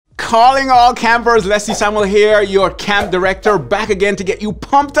Calling all campers, Leslie Samuel here, your camp director, back again to get you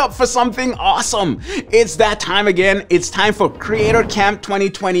pumped up for something awesome. It's that time again. It's time for Creator Camp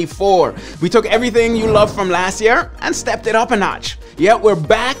 2024. We took everything you loved from last year and stepped it up a notch. Yeah, we're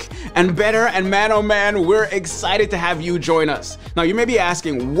back and better, and man oh man, we're excited to have you join us. Now you may be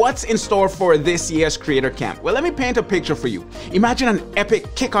asking, what's in store for this year's Creator Camp? Well, let me paint a picture for you. Imagine an epic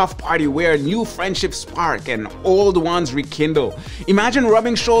kickoff party where new friendships spark and old ones rekindle. Imagine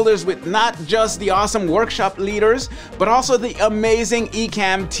rubbing shoulders with not just the awesome workshop leaders, but also the amazing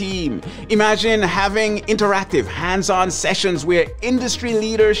Ecamm team. Imagine having interactive, hands-on sessions where industry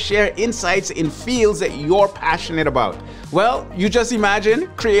leaders share insights in fields that you're passionate about. Well, you just imagine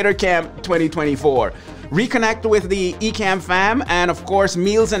Creator Camp 2024. Reconnect with the Ecamm fam, and of course,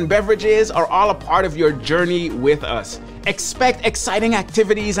 meals and beverages are all a part of your journey with us. Expect exciting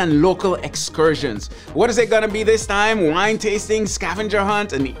activities and local excursions. What is it gonna be this time? Wine tasting, scavenger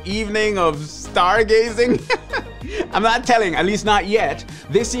hunt, an evening of stargazing? I'm not telling, at least not yet.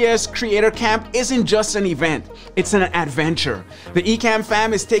 This year's Creator Camp isn't just an event, it's an adventure. The Ecamm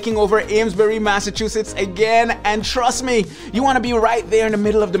fam is taking over Amesbury, Massachusetts again, and trust me, you wanna be right there in the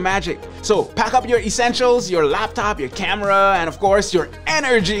middle of the magic. So pack up your essentials, your laptop, your camera, and of course your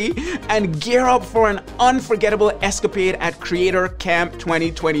energy, and gear up for an unforgettable escapade at Creator Camp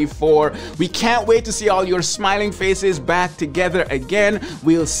 2024. We can't wait to see all your smiling faces back together again.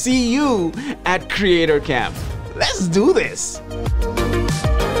 We'll see you at Creator Camp. Let's do this.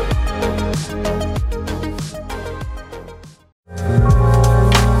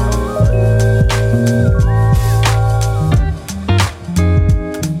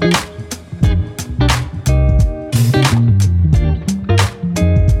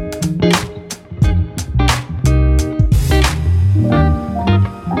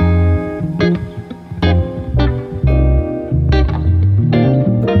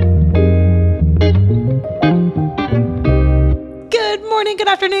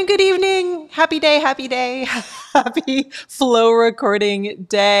 Happy day, happy flow recording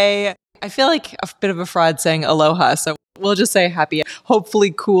day. I feel like a bit of a fraud saying aloha, so we'll just say happy,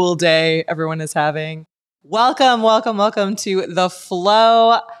 hopefully cool day everyone is having. Welcome to The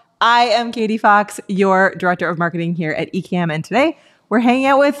Flow. I am Katie Fox, your Director of Marketing here at Ecamm, and today we're hanging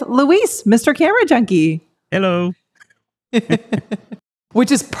out with Luis, Mr. Camera Junkie. Hello.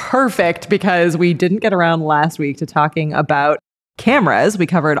 Which is perfect because we didn't get around last week to talking about cameras. We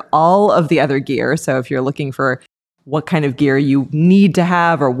covered all of the other gear. So if you're looking for what kind of gear you need to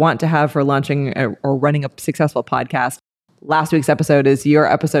have or want to have for launching or running a successful podcast, last week's episode is your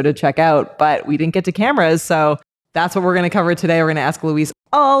episode to check out, but we didn't get to cameras. So that's what we're going to cover today. We're going to ask Luis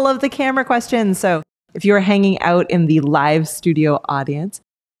all of the camera questions. So if you're hanging out in the live studio audience,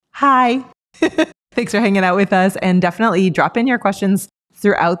 hi. Thanks for hanging out with us, and definitely drop in your questions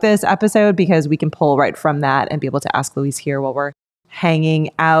throughout this episode because we can pull right from that and be able to ask Luis here while we're hanging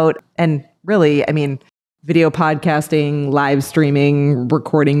out. And really, I mean, video podcasting, live streaming,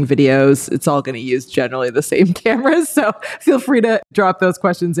 recording videos, it's all going to use generally the same cameras. So feel free to drop those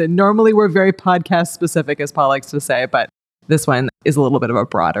questions in. Normally, we're very podcast specific, as Paul likes to say, but this one is a little bit of a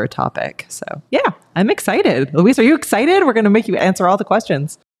broader topic. So yeah, I'm excited. Luis, are you excited? We're going to make you answer all the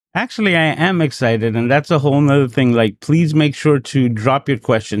questions. Actually, I am excited. And that's a whole nother thing. Like, please make sure to drop your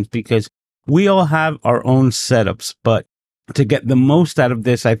questions because we all have our own setups, but to get the most out of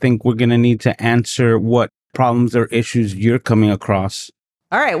this, I think we're going to need to answer what problems or issues you're coming across.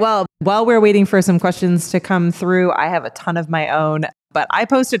 All right. Well, while we're waiting for some questions to come through, I have a ton of my own, but I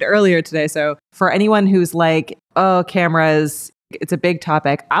posted earlier today. So for anyone who's like, oh, cameras, it's a big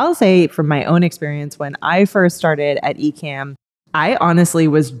topic. I'll say from my own experience, when I first started at Ecamm, I honestly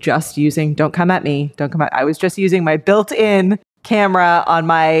was just using, I was just using my built-in camera on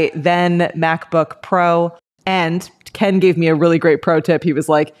my then MacBook Pro. And Ken gave me a really great pro tip. He was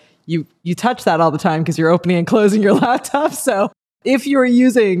like, you touch that all the time because you're opening and closing your laptop. So if you're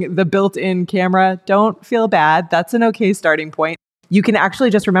using the built-in camera, don't feel bad. That's an okay starting point. You can actually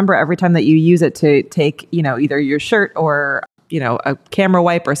just remember every time that you use it to take, either your shirt or, a camera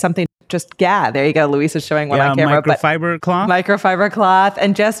wipe or something. Just, there you go. Luis is showing one on camera. Microfiber cloth.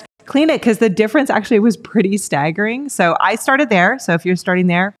 And just clean it because the difference actually was pretty staggering. So I started there. So if you're starting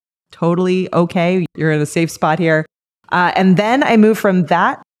there, totally okay. You're in a safe spot here. And then I moved from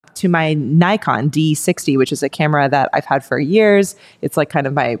that to my Nikon D60, which is a camera that I've had for years. It's like kind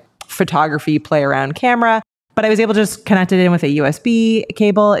of my photography play around camera, but I was able to just connect it in with a USB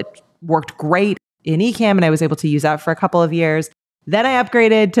cable. It worked great in Ecamm and I was able to use that for a couple of years. Then I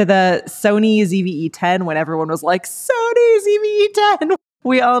upgraded to the Sony ZV-E10 when everyone was like, Sony ZV-E10.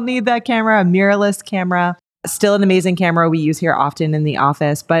 We all need that camera, a mirrorless camera. Still an amazing camera we use here often in the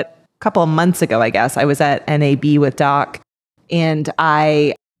office. But couple of months ago, I guess. I was at NAB with Doc, and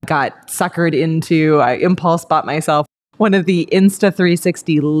I got suckered into, I impulse bought myself one of the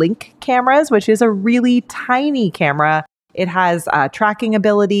Insta360 Link cameras, which is a really tiny camera. It has tracking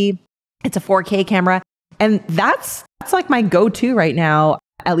ability. It's a 4K camera. And that's like my go-to right now,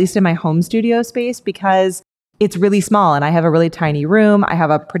 at least in my home studio space, because it's really small and I have a really tiny room. I have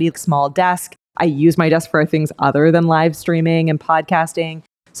a pretty small desk. I use my desk for things other than live streaming and podcasting.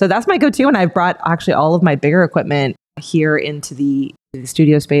 So that's my go-to. And I've brought actually all of my bigger equipment here into the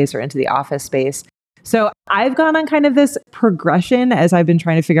studio space or into the office space. So I've gone on kind of this progression as I've been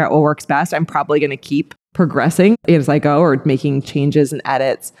trying to figure out what works best. I'm probably going to keep progressing as I go or making changes and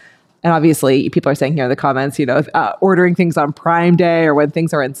edits. And obviously people are saying here in the comments, ordering things on Prime Day or when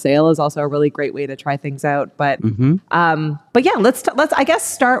things are on sale is also a really great way to try things out. But yeah, let's I guess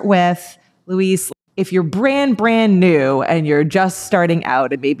start with, Luis, if you're brand new and you're just starting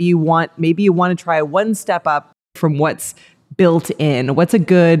out and maybe you want to try one step up from what's built in, what's a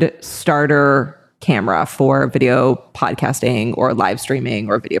good starter camera for video podcasting or live streaming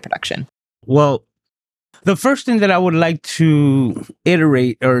or video production? Well, the first thing that I would like to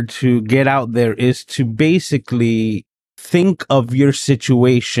iterate or to get out there is to basically think of your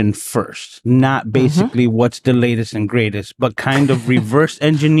situation first, not basically what's the latest and greatest, but kind of reverse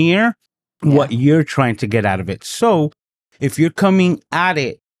engineer what you're trying to get out of it. So if you're coming at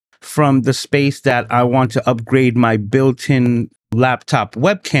it from the space that I want to upgrade my built-in laptop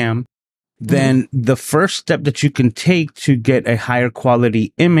webcam, then the first step that you can take to get a higher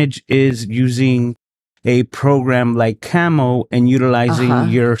quality image is using a program like Camo and utilizing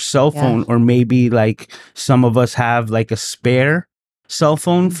your cell phone, or maybe like some of us have like a spare cell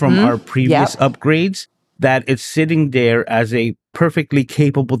phone from our previous upgrades that it's sitting there as a perfectly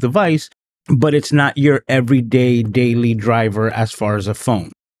capable device, but it's not your everyday daily driver as far as a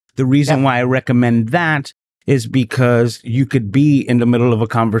phone. The reason why I recommend that is because you could be in the middle of a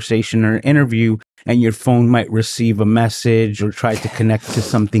conversation or interview and your phone might receive a message or try to connect to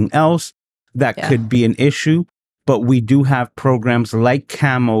something else. That could be an issue. But we do have programs like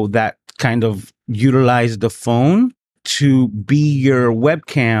Camo that kind of utilize the phone to be your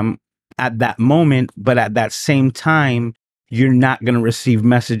webcam at that moment. But at that same time, you're not going to receive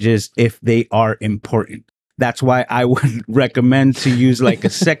messages if they are important. That's why I would recommend to use like a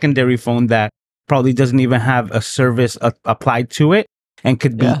secondary phone that probably doesn't even have a service applied to it and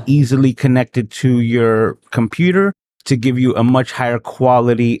could be easily connected to your computer to give you a much higher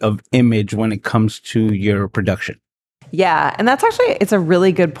quality of image when it comes to your production. Yeah. And that's actually, it's a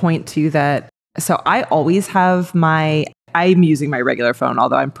really good point too so I always have I'm using my regular phone,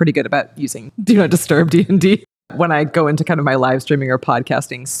 although I'm pretty good about using Do Not Disturb D&D when I go into kind of my live streaming or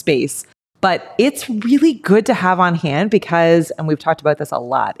podcasting space. But it's really good to have on hand because, and we've talked about this a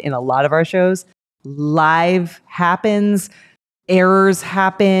lot in a lot of our shows, live happens, errors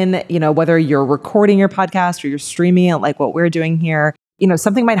happen, whether you're recording your podcast or you're streaming it like what we're doing here,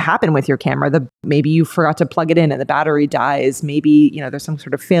 something might happen with your camera. Maybe you forgot to plug it in and the battery dies. Maybe, there's some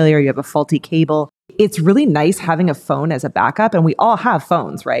sort of failure. You have a faulty cable. It's really nice having a phone as a backup. And we all have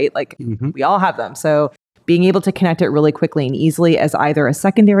phones, right? Like we all have them. So being able to connect it really quickly and easily as either a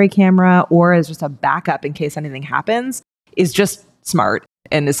secondary camera or as just a backup in case anything happens is just smart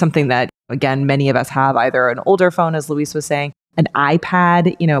and is something that, again, many of us have either an older phone, as Luis was saying, an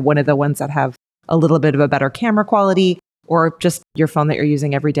iPad, one of the ones that have a little bit of a better camera quality, or just your phone that you're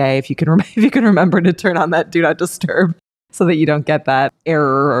using every day. If you can remember to turn on that Do Not Disturb so that you don't get that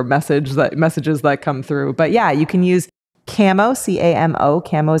error or messages that come through. But yeah, you can use Camo, Camo.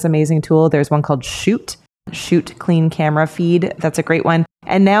 Camo is an amazing tool. There's one called Shoot Clean Camera Feed. That's a great one.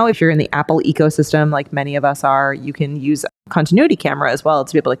 And now if you're in the Apple ecosystem, like many of us are, you can use Continuity Camera as well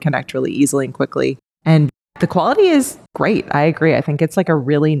to be able to connect really easily and quickly. And the quality is great. I agree. I think it's like a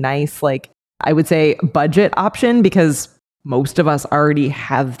really nice, I would say budget option because most of us already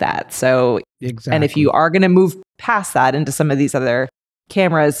have that. So, and if you are going to move past that into some of these other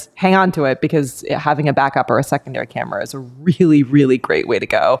cameras, hang on to it because having a backup or a secondary camera is a really, really great way to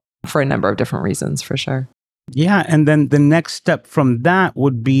go for a number of different reasons, for sure. Yeah. And then the next step from that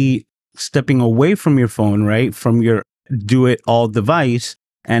would be stepping away from your phone, right? From your do-it-all device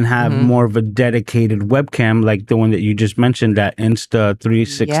and have more of a dedicated webcam like the one that you just mentioned, that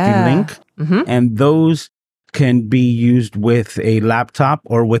Insta360 Link. And those can be used with a laptop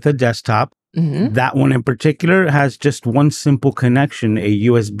or with a desktop. That one in particular has just one simple connection, a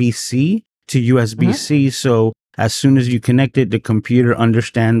USB-C to USB-C. So as soon as you connect it, the computer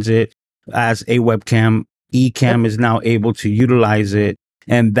understands it as a webcam. Ecamm is now able to utilize it,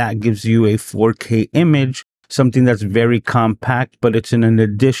 and that gives you a 4K image. something that's very compact, but it's an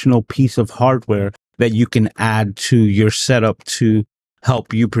additional piece of hardware that you can add to your setup to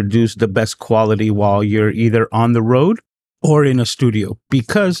help you produce the best quality while you're either on the road or in a studio.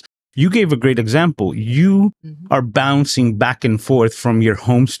 Because you gave a great example. You are bouncing back and forth from your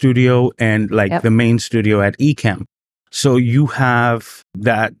home studio and like the main studio at Ecamm. So you have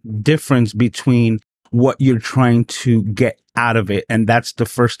that difference between what you're trying to get out of it. And that's the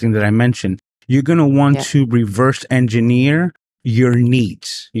first thing that I mentioned. You're going to want to reverse engineer your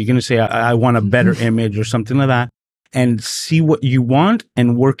needs. You're going to say, I want a better image or something like that, and see what you want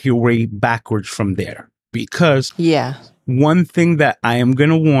and work your way backwards from there. Because one thing that I am going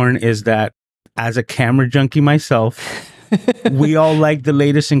to warn is that as a camera junkie myself, we all like the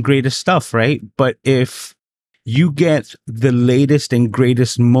latest and greatest stuff, right? But if you get the latest and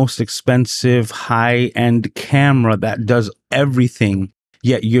greatest, most expensive, high-end camera that does everything,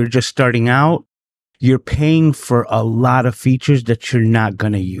 yet you're just starting out, you're paying for a lot of features that you're not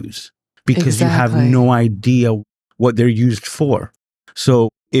going to use because you have no idea what they're used for. So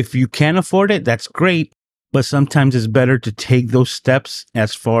if you can afford it, that's great. But sometimes it's better to take those steps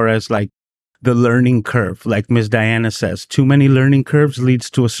as far as like the learning curve. Like Miss Diana says, too many learning curves leads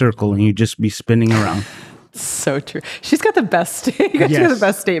to a circle and you just be spinning around. So true. She's got the best, the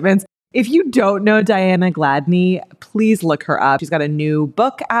best statements. If you don't know Diana Gladney, please look her up. She's got a new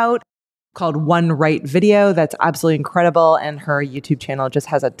book out called One Right Video that's absolutely incredible. And her YouTube channel just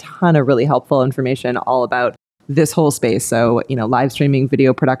has a ton of really helpful information all about this whole space. So, live streaming,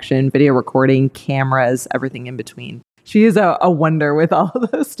 video production, video recording, cameras, everything in between. She is a wonder with all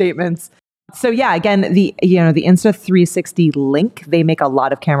of those statements. So yeah, again, the Insta360 Link, they make a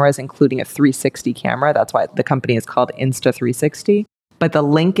lot of cameras, including a 360 camera. That's why the company is called Insta360. But the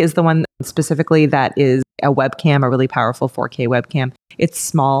Link is the one specifically that is a webcam, a really powerful 4K webcam. It's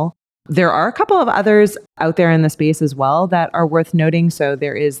small. There are a couple of others out there in the space as well that are worth noting. So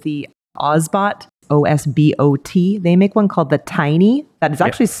there is the Osbot, OSBOT. They make one called the Tiny that is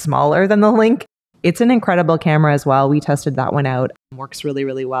actually smaller than the Link. It's an incredible camera as well. We tested that one out. It works really,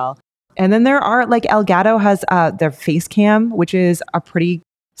 really well. And then there are like Elgato has their Facecam, which is a pretty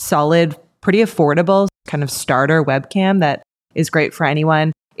solid, pretty affordable kind of starter webcam that is great for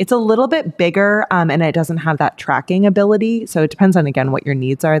anyone. It's a little bit bigger and it doesn't have that tracking ability. So it depends on, again, what your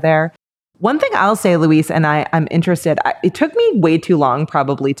needs are there. One thing I'll say, Luis, and I'm interested, it took me way too long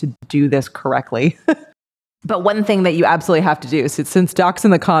probably to do this correctly. But one thing that you absolutely have to do, since Doc's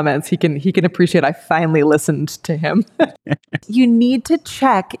in the comments, he can appreciate I finally listened to him. You need to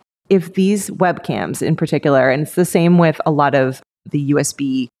check if these webcams in particular, and it's the same with a lot of the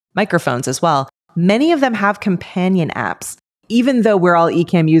USB microphones as well, many of them have companion apps. Even though we're all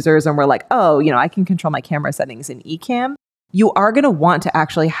Ecamm users and we're like, I can control my camera settings in Ecamm, you are going to want to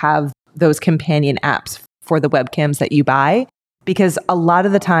actually have those companion apps for the webcams that you buy. Because a lot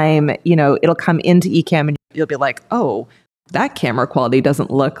of the time, it'll come into Ecamm and you'll be like, oh, that camera quality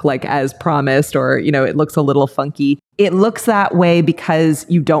doesn't look like as promised, or, it looks a little funky. It looks that way because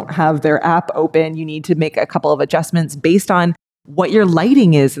you don't have their app open. You need to make a couple of adjustments based on what your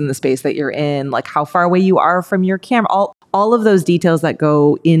lighting is in the space that you're in, like how far away you are from your camera, all of those details that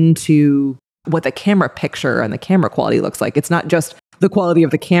go into what the camera picture and the camera quality looks like. It's not just the quality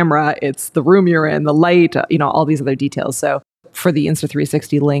of the camera, it's the room you're in, the light, all these other details. So for the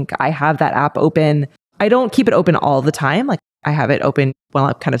Insta360 Link, I have that app open. I don't keep it open all the time. Like I have it open while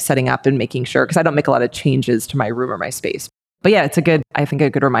I'm kind of setting up and making sure, because I don't make a lot of changes to my room or my space. But yeah, it's a good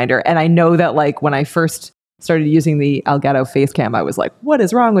reminder. And I know that like when I first started using the Elgato Facecam, I was like, what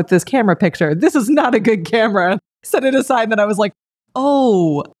is wrong with this camera picture? This is not a good camera. Set it aside. And then I was like,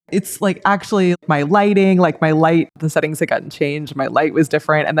 oh, it's like actually my lighting, like my light, the settings had gotten changed. My light was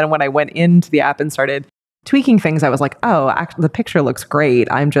different. And then when I went into the app and started tweaking things, I was like, oh, actually, the picture looks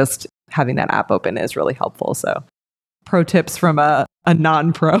great. I'm just having that app open is really helpful. So pro tips from a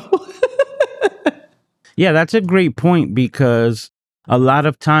non-pro. Yeah, that's a great point, because a lot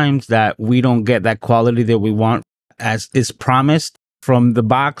of times that we don't get that quality that we want as is promised from the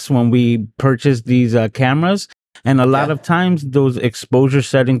box when we purchase these cameras. And a lot of times those exposure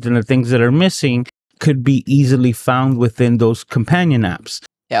settings and the things that are missing could be easily found within those companion apps.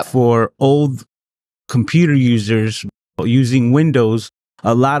 For old computer users using Windows,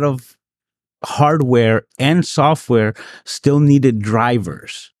 a lot of hardware and software still needed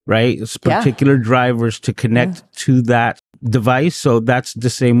drivers, right? It's particular drivers to connect to that device. So that's the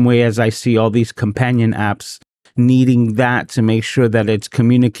same way as I see all these companion apps needing that to make sure that it's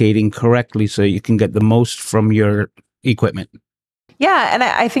communicating correctly so you can get the most from your equipment. Yeah, and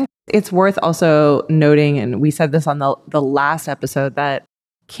I think it's worth also noting, and we said this on the last episode, that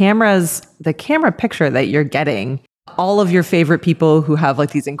the camera picture that you're getting, all of your favorite people who have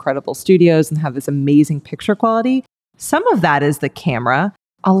like these incredible studios and have this amazing picture quality, some of that is the camera.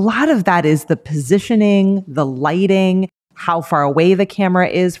 A lot of that is the positioning, the lighting, how far away the camera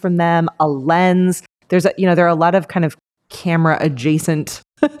is from them, a lens. There are a lot of kind of camera adjacent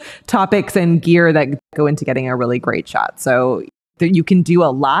topics and gear that go into getting a really great shot. So you can do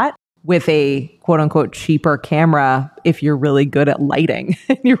a lot with a quote unquote cheaper camera if you're really good at lighting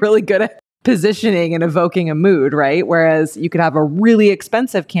and you're really good at positioning and evoking a mood, right? Whereas you could have a really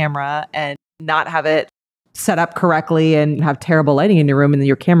expensive camera and not have it set up correctly and have terrible lighting in your room, and then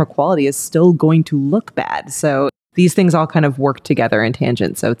your camera quality is still going to look bad. So these things all kind of work together in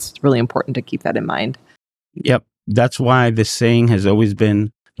tangent. So it's really important to keep that in mind. Yep. That's why the saying has always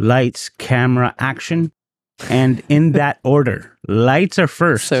been lights, camera, action. And in that order, lights are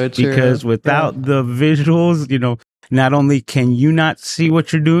first. So true. Because without the visuals, not only can you not see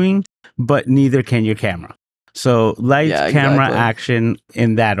what you're doing, but neither can your camera. So lights, camera, action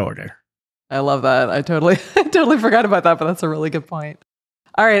in that order. I love that. I totally forgot about that, but that's a really good point.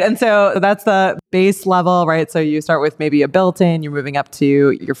 All right. And so that's the base level, right? So you start with maybe a built-in, you're moving up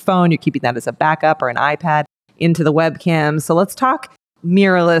to your phone, you're keeping that as a backup or an iPad into the webcam. So let's talk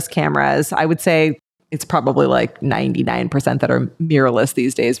mirrorless cameras. I would say it's probably like 99% that are mirrorless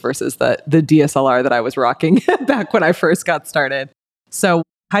these days versus the DSLR that I was rocking back when I first got started. So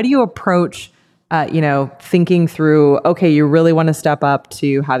how do you approach thinking through, okay, you really want to step up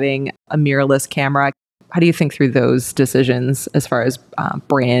to having a mirrorless camera? How do you think through those decisions as far as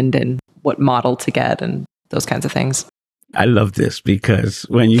brand and what model to get and those kinds of things? I love this because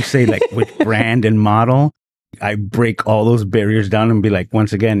when you say like with brand and model, I break all those barriers down and be like,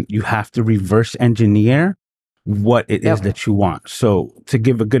 once again, you have to reverse engineer what it is that you want. So to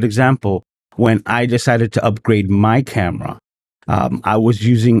give a good example, when I decided to upgrade my camera, I was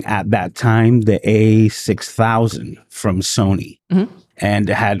using at that time the A6000 from Sony, and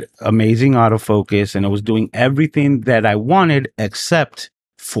it had amazing autofocus and it was doing everything that I wanted except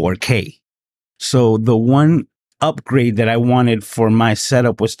 4K. So the one upgrade that I wanted for my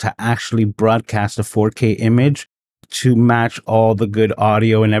setup was to actually broadcast a 4K image to match all the good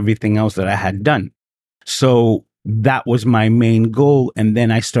audio and everything else that I had done. So that was my main goal. And then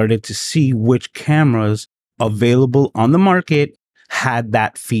I started to see which cameras available on the market had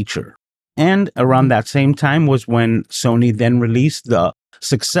that feature. And around that same time was when Sony then released the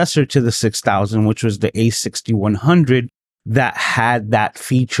successor to the 6000, which was the A6100, that had that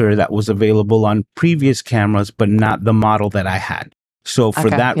feature that was available on previous cameras, but not the model that I had. So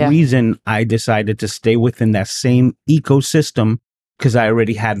for that reason, I decided to stay within that same ecosystem because I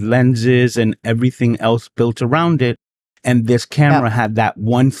already had lenses and everything else built around it. And this camera had that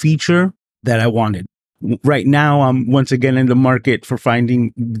one feature that I wanted. Right now, I'm once again in the market for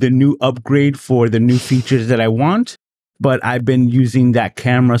finding the new upgrade for the new features that I want. But I've been using that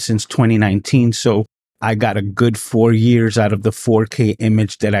camera since 2019. So I got a good 4 years out of the 4K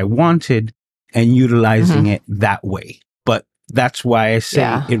image that I wanted and utilizing it that way. But that's why I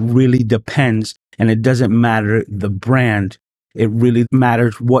say it really depends, and it doesn't matter the brand. It really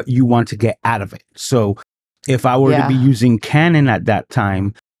matters what you want to get out of it. So if I were to be using Canon at that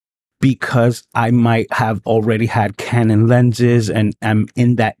time, because I might have already had Canon lenses and am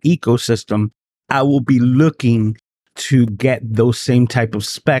in that ecosystem, I will be looking to get those same type of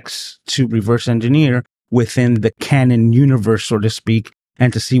specs to reverse engineer within the Canon universe, so to speak,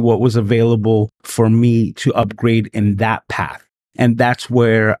 and to see what was available for me to upgrade in that path. And that's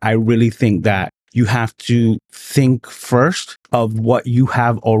where I really think that you have to think first of what you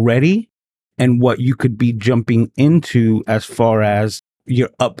have already and what you could be jumping into as far as your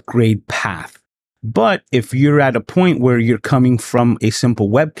upgrade path. But if you're at a point where you're coming from a simple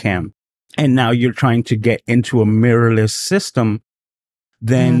webcam and now you're trying to get into a mirrorless system,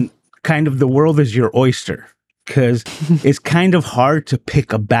 then kind of the world is your oyster, because it's kind of hard to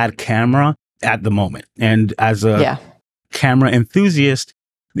pick a bad camera at the moment. And as a camera enthusiast,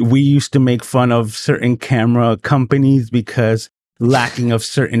 we used to make fun of certain camera companies because lacking of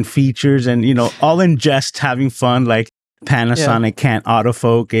certain features and, all in jest, having fun, like Panasonic can't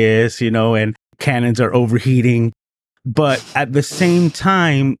autofocus, and Canons are overheating. But at the same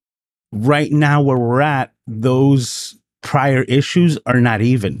time, right now where we're at, those prior issues are not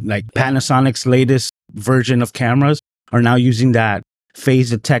even. Like Panasonic's latest version of cameras are now using that phase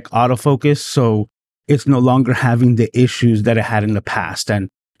detect autofocus. So it's no longer having the issues that it had in the past. And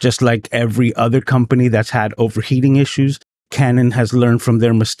just like every other company that's had overheating issues, Canon has learned from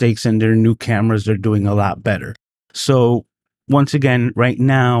their mistakes, and their new cameras are doing a lot better. So once again, right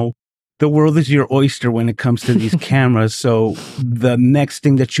now, the world is your oyster when it comes to these cameras. So the next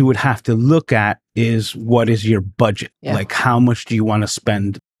thing that you would have to look at is what is your budget? Yeah. Like, how much do you want to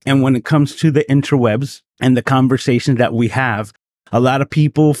spend? And when it comes to the interwebs and the conversations that we have, a lot of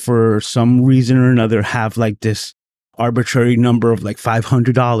people, for some reason or another, have like this arbitrary number of like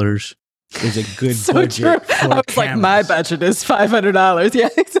 $500 is a good So budget. true. For I was like, my cameras. budget is $500. Yeah,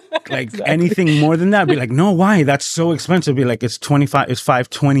 exactly. Like Exactly. anything more than that, be like, no, why? That's so expensive. Be like, it's 25, it's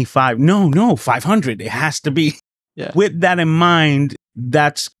 525. No, 500. It has to be. Yeah. With that in mind,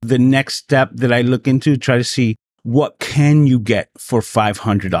 that's the next step that I look into, try to see what can you get for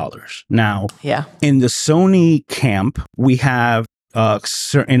 $500. Now, Yeah. in the Sony camp, we have a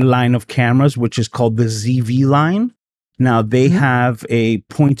certain line of cameras, which is called the ZV line. Now, they have a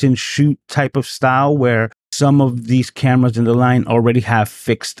point and shoot type of style where some of these cameras in the line already have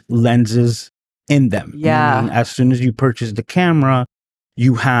fixed lenses in them. Yeah. Meaning, as soon as you purchase the camera,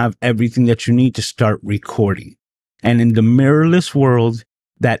 you have everything that you need to start recording. And in the mirrorless world,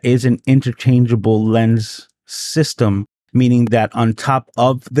 that is an interchangeable lens system, meaning that on top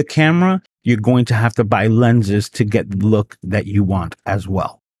of the camera, you're going to have to buy lenses to get the look that you want as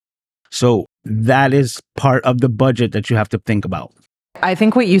well. So that is part of the budget that you have to think about. I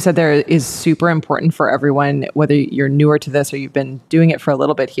think what you said there is super important for everyone, whether you're newer to this or you've been doing it for a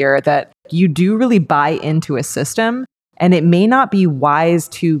little bit here, that you do really buy into a system. And it may not be wise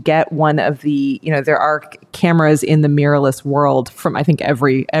to get one of the, there are cameras in the mirrorless world from, I think,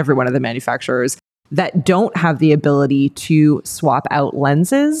 every one of the manufacturers that don't have the ability to swap out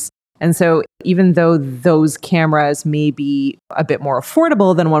lenses. And so even though those cameras may be a bit more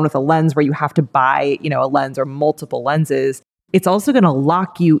affordable than one with a lens where you have to buy, a lens or multiple lenses, it's also going to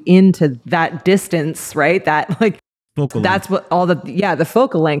lock you into that distance, right? That Focal that's length. what all the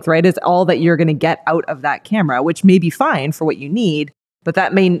focal length, right, is all that you're going to get out of that camera, which may be fine for what you need, but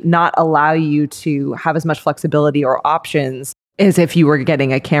that may not allow you to have as much flexibility or options as if you were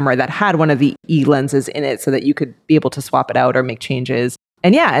getting a camera that had one of the E lenses in it so that you could be able to swap it out or make changes.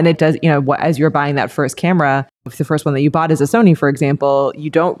 And yeah, and it does, as you're buying that first camera, if the first one that you bought is a Sony, for example, you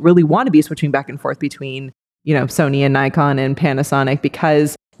don't really want to be switching back and forth between, Sony and Nikon and Panasonic,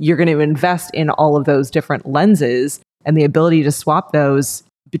 because you're going to invest in all of those different lenses and the ability to swap those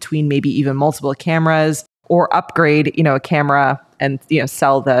between maybe even multiple cameras or upgrade, a camera and,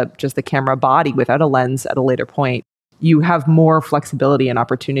 sell just the camera body without a lens at a later point. You have more flexibility and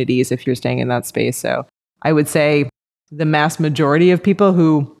opportunities if you're staying in that space. So I would say the mass majority of people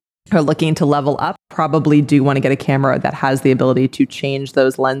who are looking to level up probably do want to get a camera that has the ability to change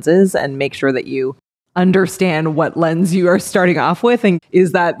those lenses and make sure that you understand what lens you are starting off with, and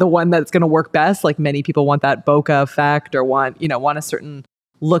is that the one that's going to work best? Like, many people want that bokeh effect or want a certain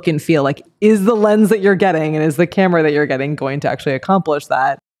look and feel. Like, is the lens that you're getting and is the camera that you're getting going to actually accomplish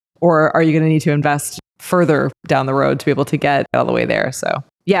that? Or are you going to need to invest further down the road to be able to get all the way there? So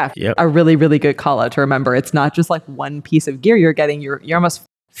yeah, Yep. a really, really good call out to remember. It's not just like one piece of gear you're getting. You're almost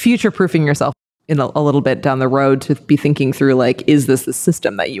future proofing yourself in a little bit down the road to be thinking through, like, is this the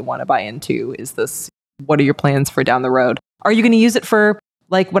system that you want to buy into? What are your plans for down the road? Are you going to use it for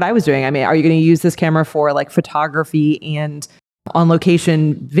like what I was doing? I mean, are you going to use this camera for like photography and on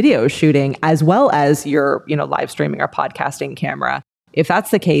location video shooting, as well as your, live streaming or podcasting camera? If that's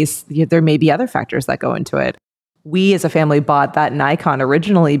the case, there may be other factors that go into it. We as a family bought that Nikon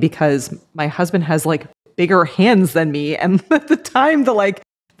originally because my husband has like bigger hands than me. And at the time, the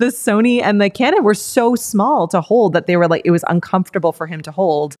Sony and the Canon were so small to hold that they were like, it was uncomfortable for him to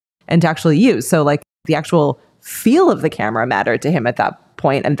hold and to actually use. So like the actual feel of the camera mattered to him at that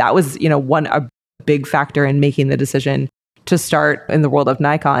point. And that was, a big factor in making the decision to start in the world of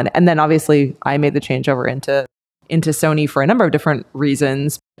Nikon. And then obviously I made the change over into Sony for a number of different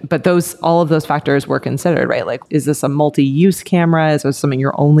reasons. But all of those factors were considered, right? Like, is this a multi-use camera? Is this something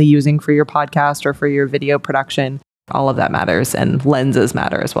you're only using for your podcast or for your video production? All of that matters, and lenses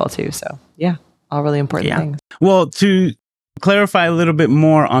matter as well too. So yeah, all really important things. Well, to clarify a little bit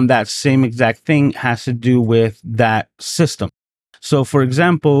more on that same exact thing has to do with that system. So for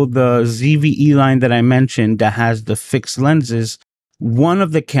example, the ZV-E line that I mentioned that has the fixed lenses, one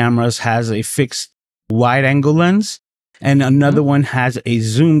of the cameras has a fixed wide angle lens and another one has a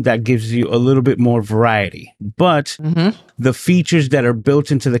zoom that gives you a little bit more variety. But the features that are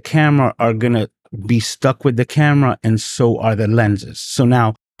built into the camera are going to be stuck with the camera, and so are the lenses. So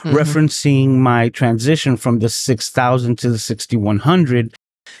now, referencing my transition from the 6000 to the 6100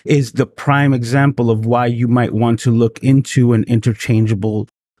 is the prime example of why you might want to look into an interchangeable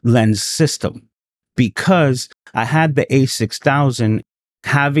lens system. Because I had the A6000,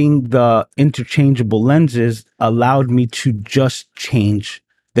 having the interchangeable lenses allowed me to just change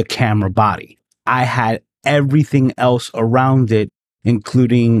the camera body. I had everything else around it,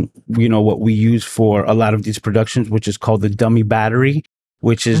 including, what we use for a lot of these productions, which is called the dummy battery,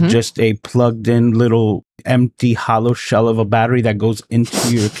 which is just a plugged in little empty hollow shell of a battery that goes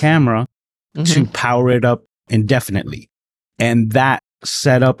into your camera to power it up indefinitely. And that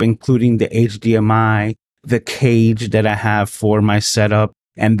setup, including the HDMI, the cage that I have for my setup,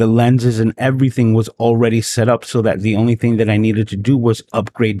 and the lenses and everything was already set up so that the only thing that I needed to do was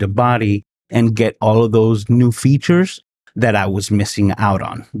upgrade the body and get all of those new features that I was missing out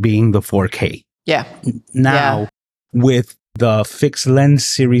on, being the 4K. Yeah. Now, with the fixed lens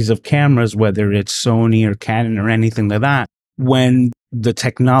series of cameras, whether it's Sony or Canon or anything like that, when the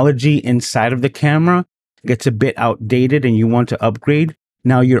technology inside of the camera gets a bit outdated and you want to upgrade,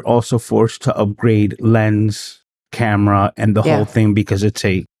 now you're also forced to upgrade lens, camera, and the whole thing because it's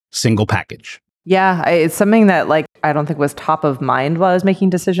a single package. Yeah, it's something that I don't think was top of mind while I was making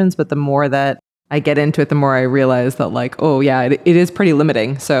decisions, but the more that I get into it, the more I realize that it is pretty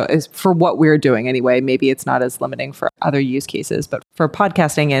limiting. So it's for what we're doing anyway. Maybe it's not as limiting for other use cases, but for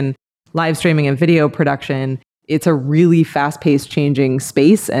podcasting and live streaming and video production, it's a really fast-paced changing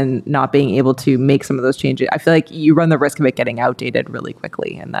space, and not being able to make some of those changes, I feel like you run the risk of it getting outdated really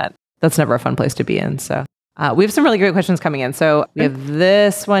quickly, and that's never a fun place to be in. So we have some really great questions coming in. So we have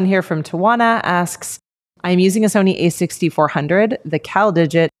this one here from Tawana asks, I'm using a Sony a6400, the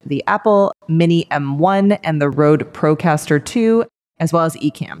CalDigit, the Apple Mini M1, and the Rode Procaster 2, as well as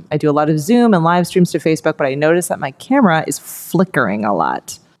Ecamm. I do a lot of Zoom and live streams to Facebook, but I notice that my camera is flickering a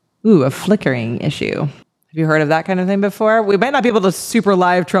lot. Ooh, a flickering issue. Have you heard of that kind of thing before? We might not be able to super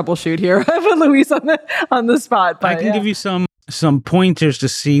live troubleshoot here. I put Luis on the spot. But I can give you some pointers to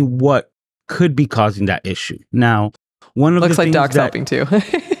see what could be causing that issue. Now, one of Looks the like things Doc's helping too.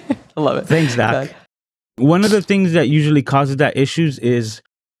 I love it. Thanks, Doc. One of the things that usually causes that issues is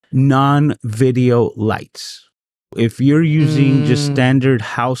non-video lights. If you're using just standard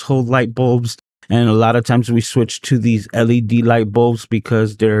household light bulbs, and a lot of times we switch to these LED light bulbs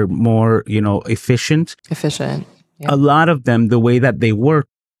because they're more, efficient. Efficient. Yeah. A lot of them, the way that they work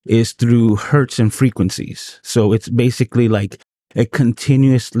is through hertz and frequencies. So it's basically like a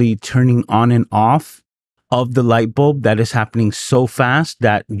continuously turning on and off of the light bulb that is happening so fast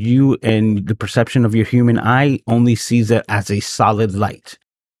that you and the perception of your human eye only sees it as a solid light.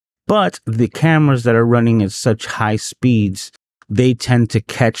 But the cameras that are running at such high speeds, they tend to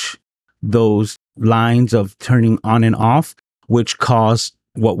catch those lines of turning on and off, which cause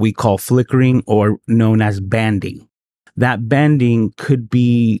what we call flickering, or known as banding. That banding could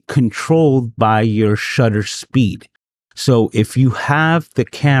be controlled by your shutter speed. So if you have the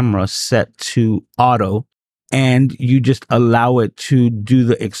camera set to auto and you just allow it to do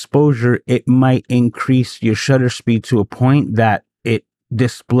the exposure, it might increase your shutter speed to a point that it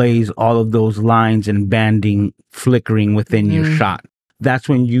displays all of those lines and banding flickering within your shot. That's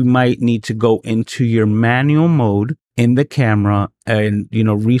when you might need to go into your manual mode in the camera and,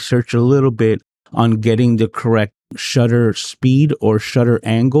 research a little bit on getting the correct shutter speed or shutter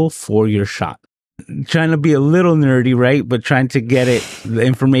angle for your shot. Trying to be a little nerdy, right? But trying to get the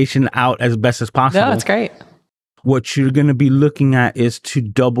information out as best as possible. No, it's great. What you're going to be looking at is to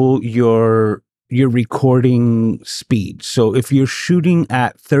double your recording speed. So if you're shooting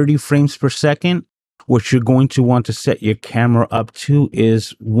at 30 frames per second, what you're going to want to set your camera up to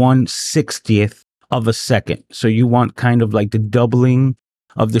is 1/60th of a second. So you want kind of like the doubling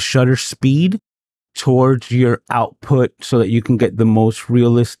of the shutter speed towards your output so that you can get the most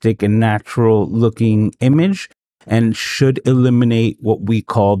realistic and natural looking image, and should eliminate what we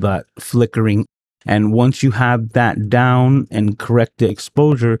call that flickering. And once you have that down and correct the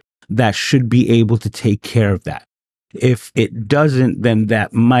exposure, that should be able to take care of that. If it doesn't, then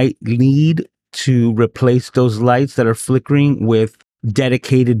that might lead to replace those lights that are flickering with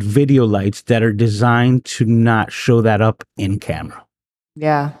dedicated video lights that are designed to not show that up in camera.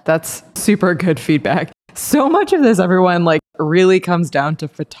 Yeah, that's super good feedback. So much of this, everyone, really comes down to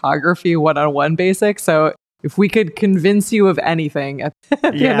photography 101 basics. So if we could convince you of anything at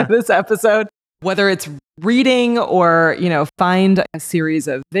the end of this episode, whether it's reading or, find a series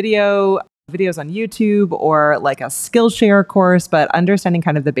of videos on YouTube or like a Skillshare course, but understanding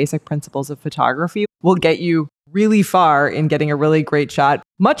kind of the basic principles of photography will get you really far in getting a really great shot,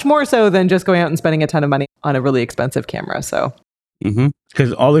 much more so than just going out and spending a ton of money on a really expensive camera. So,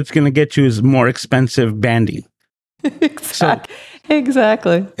 because all it's going to get you is more expensive banding.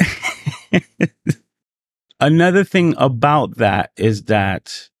 Exactly. Another thing about that is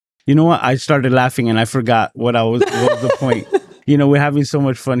that, you know what? I started laughing and I forgot what was the point. We're having so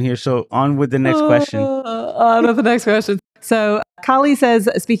much fun here. So on with the next question. On with the next question. So Kali says,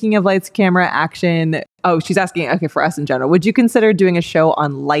 speaking of lights, camera, action. Oh, she's asking, okay, for us in general, would you consider doing a show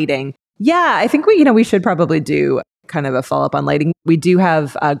on lighting? Yeah, I think we should probably do kind of a follow-up on lighting. We do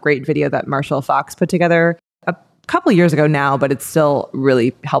have a great video that Marshall Fox put together a couple of years ago now, but it's still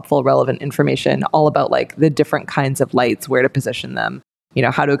really helpful, relevant information all about like the different kinds of lights, where to position them,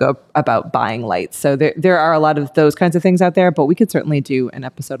 how to go about buying lights. So there are a lot of those kinds of things out there, but we could certainly do an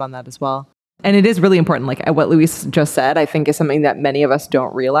episode on that as well. And it is really important, like what Luis just said, I think is something that many of us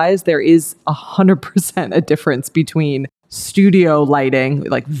don't realize. There is 100% a difference between studio lighting,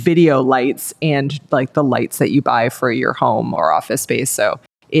 like video lights, and like the lights that you buy for your home or office space. So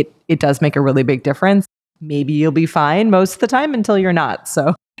it does make a really big difference. Maybe you'll be fine most of the time until you're not.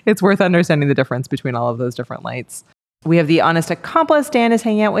 So it's worth understanding the difference between all of those different lights. We have the Honest Accomplice. Dan is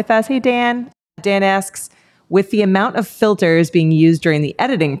hanging out with us. Hey, Dan. Dan asks, with the amount of filters being used during the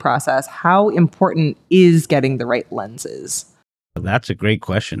editing process, how important is getting the right lenses? That's a great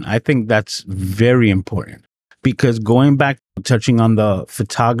question. I think that's very important because going back, touching on the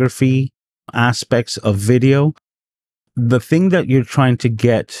photography aspects of video, the thing that you're trying to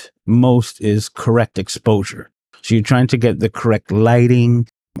get most is correct exposure. So you're trying to get the correct lighting.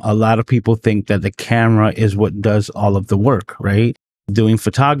 A lot of people think that the camera is what does all of the work, right? Doing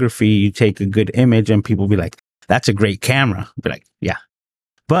photography, you take a good image and people be like, that's a great camera. Be like, yeah.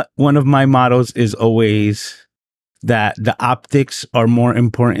 But one of my mottos is always that the optics are more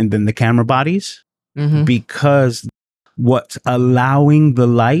important than the camera bodies, because what's allowing the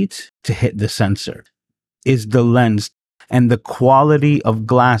light to hit the sensor is the lens, and the quality of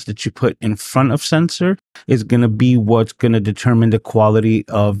glass that you put in front of sensor is going to be what's going to determine the quality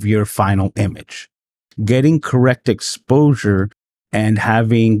of your final image. Getting correct exposure and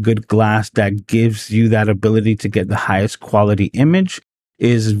having good glass that gives you that ability to get the highest quality image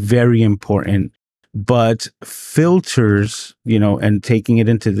is very important. But filters, and taking it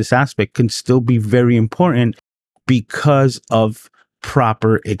into this aspect can still be very important because of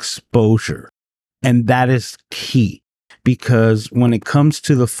proper exposure. And that is key, because when it comes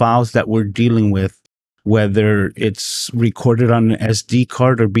to the files that we're dealing with, whether it's recorded on an SD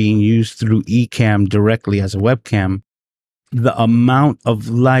card or being used through Ecamm directly as a webcam, the amount of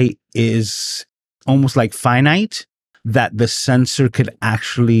light is almost like finite that the sensor could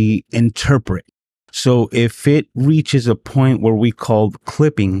actually interpret. So if it reaches a point where we call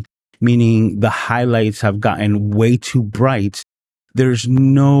clipping, meaning the highlights have gotten way too bright, there's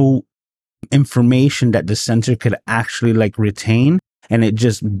no information that the sensor could actually retain, and it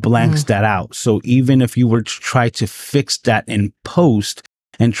just blanks that out. So even if you were to try to fix that in post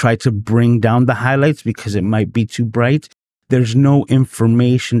and try to bring down the highlights because it might be too bright, there's no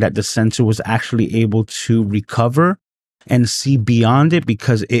information that the sensor was actually able to recover and see beyond it,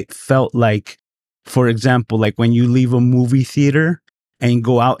 because it felt like, for example, like when you leave a movie theater and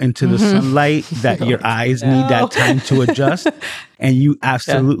go out into the sunlight, that your eyes need that time to adjust and you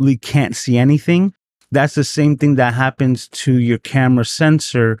absolutely can't see anything. That's the same thing that happens to your camera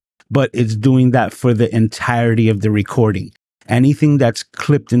sensor, but it's doing that for the entirety of the recording. Anything that's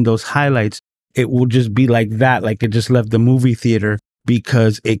clipped in those highlights, it will just be like that, like it just left the movie theater,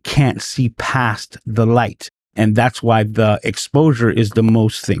 because it can't see past the light. And that's why the exposure is the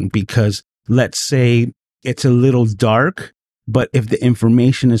most thing, because let's say it's a little dark, but if the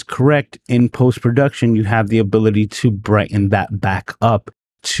information is correct in post-production, you have the ability to brighten that back up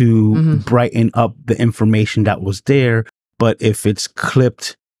to brighten up the information that was there. But if it's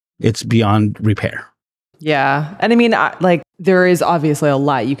clipped, it's beyond repair. Yeah. And I mean, there is obviously a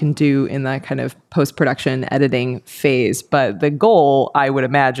lot you can do in that kind of post-production editing phase, but the goal, I would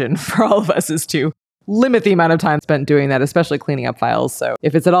imagine, for all of us is to limit the amount of time spent doing that, especially cleaning up files. So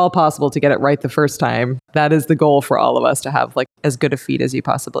if it's at all possible to get it right the first time, that is the goal for all of us, to have as good a feed as you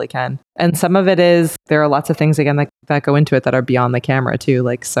possibly can. And some of it is, there are lots of things, again, that go into it that are beyond the camera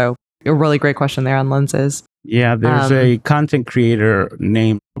too. So a really great question there on lenses. Yeah, there's a content creator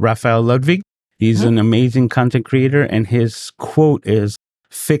named Raphael Ludwig. He's an amazing content creator, and his quote is,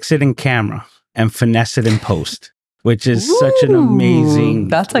 "Fix it in camera and finesse it in post," which is such an amazing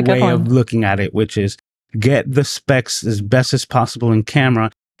way of looking at it, which is get the specs as best as possible in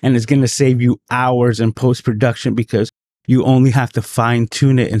camera, and it's going to save you hours in post-production because you only have to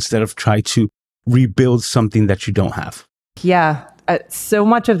fine-tune it instead of try to rebuild something that you don't have. Yeah, so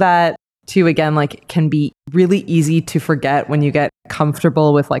much of that too, again, can be really easy to forget when you get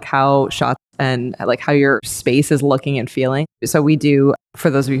comfortable with how shots and how your space is looking and feeling. So we do, for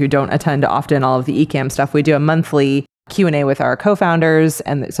those of you who don't attend often all of the Ecamm stuff, we do a monthly Q&A with our co-founders.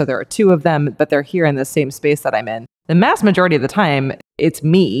 And so there are two of them, but they're here in the same space that I'm in. The mass majority of the time, it's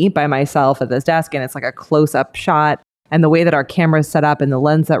me by myself at this desk, and it's a close-up shot. And the way that our camera is set up and the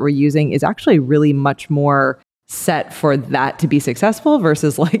lens that we're using is actually really much more set for that to be successful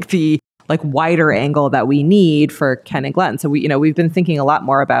versus like the wider angle that we need for Ken and Glenn. So we've been thinking a lot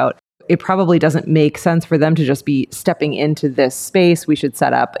more about it probably doesn't make sense for them to just be stepping into this space. We should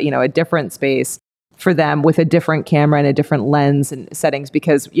set up, a different space for them with a different camera and a different lens and settings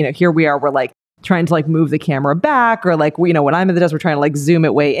because, here we are, we're like trying to like move the camera back or like, when I'm at the desk, we're trying to like zoom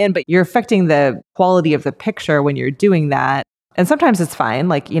it way in, but you're affecting the quality of the picture when you're doing that. And sometimes it's fine,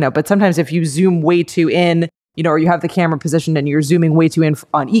 but sometimes if you zoom way too in, or you have the camera positioned and you're zooming way too in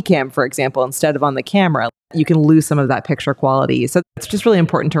on Ecamm, for example, instead of on the camera, you can lose some of that picture quality. So it's just really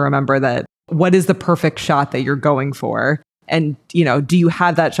important to remember that what is the perfect shot that you're going for? And, do you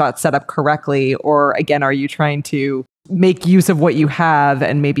have that shot set up correctly? Or again, are you trying to make use of what you have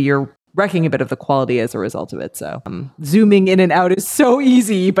and maybe you're wrecking a bit of the quality as a result of it? So zooming in and out is so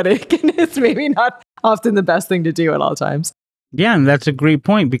easy, but it's maybe not often the best thing to do at all times. Yeah, and that's a great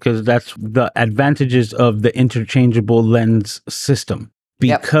point because that's the advantages of the interchangeable lens system.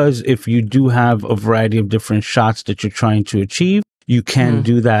 Because if you do have a variety of different shots that you're trying to achieve, you can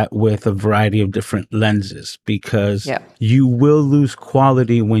do that with a variety of different lenses because you will lose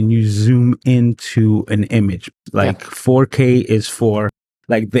quality when you zoom into an image. Like 4K is for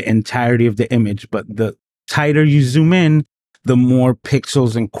like the entirety of the image, but the tighter you zoom in, the more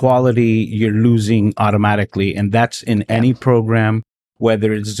pixels and quality you're losing automatically. And that's in any program,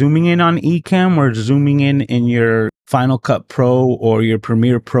 whether it's zooming in on Ecamm or zooming in your Final Cut Pro or your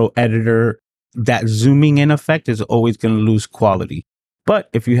Premiere Pro editor, that zooming in effect is always going to lose quality. But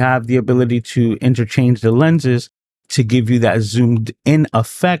if you have the ability to interchange the lenses to give you that zoomed in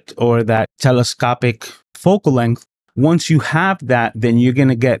effect or that telescopic focal length, once you have that, then you're going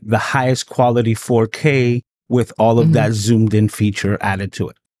to get the highest quality 4K with all of that zoomed in feature added to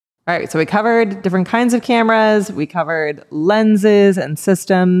it. All right, so we covered different kinds of cameras. We covered lenses and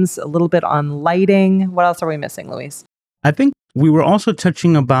systems, a little bit on lighting. What else are we missing, Luis? I think we were also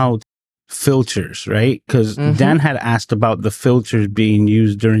touching about filters, right? Because Dan had asked about the filters being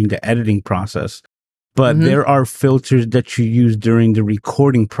used during the editing process, but there are filters that you use during the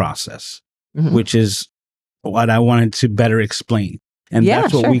recording process, which is what I wanted to better explain. And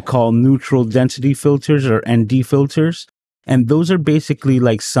that's what we call neutral density filters or ND filters. And those are basically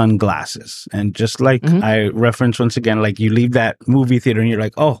like sunglasses. And just like I referenced once again, like you leave that movie theater and you're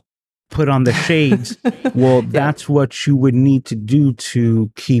like, oh, put on the shades. Well, that's what you would need to do to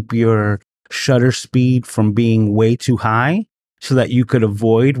keep your shutter speed from being way too high so that you could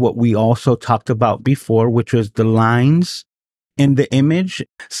avoid what we also talked about before, which was the lines in the image.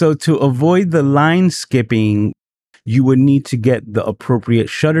 So to avoid the line skipping, you would need to get the appropriate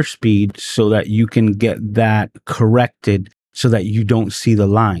shutter speed so that you can get that corrected so that you don't see the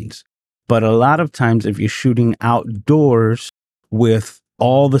lines. But a lot of times, if you're shooting outdoors with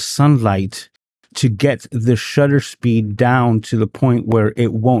all the sunlight, to get the shutter speed down to the point where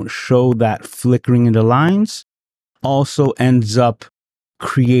it won't show that flickering in the lines also ends up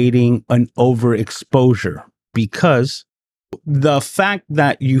creating an overexposure because the fact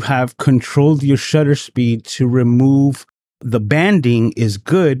that you have controlled your shutter speed to remove the banding is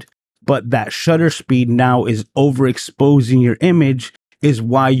good, but that shutter speed now is overexposing your image is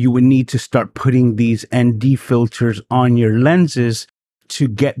why you would need to start putting these ND filters on your lenses to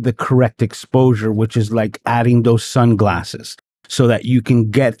get the correct exposure, which is like adding those sunglasses so that you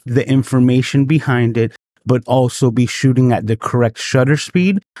can get the information behind it, but also be shooting at the correct shutter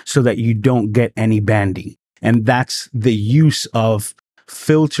speed so that you don't get any banding. And that's the use of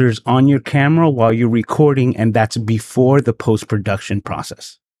filters on your camera while you're recording, and that's before the post-production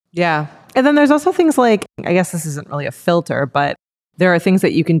process. Yeah. And then there's also things like, I guess this isn't really a filter, but there are things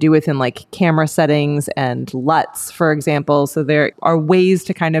that you can do within like camera settings and LUTs, for example. So there are ways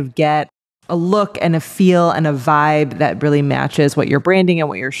to kind of get a look and a feel and a vibe that really matches what your branding and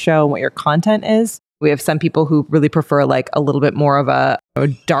what your show and what your content is. We have some people who really prefer like a little bit more of a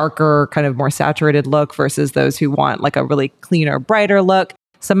darker, kind of more saturated look versus those who want like a really cleaner, brighter look.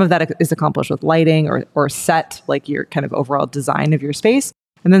 Some of that is accomplished with lighting or set, like your kind of overall design of your space.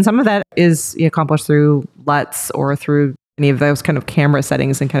 And then some of that is accomplished through LUTs or through any of those kind of camera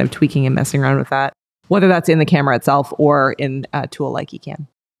settings and kind of tweaking and messing around with that, whether that's in the camera itself or in a tool like Ecamm.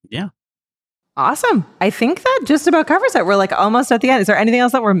 Yeah. Awesome. I think that just about covers it. We're like almost at the end. Is there anything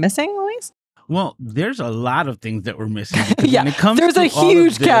else that we're missing, Luis? Well, there's a lot of things that we're missing. When it comes there's to a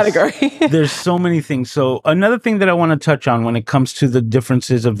huge category. There's so many things. So another thing that I want to touch on when it comes to the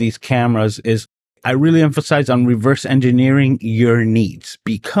differences of these cameras is I really emphasize on reverse engineering your needs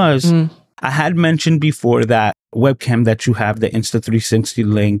because I had mentioned before that webcam that you have, the Insta360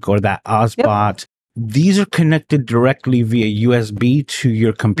 Link or that Osbot, these are connected directly via USB to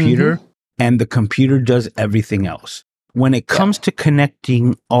your computer, and the computer does everything else. When it comes to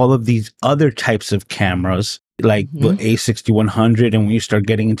connecting all of these other types of cameras, like the A6100, and when you start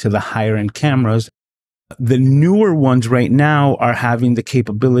getting into the higher end cameras, the newer ones right now are having the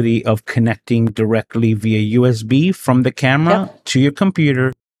capability of connecting directly via USB from the camera to your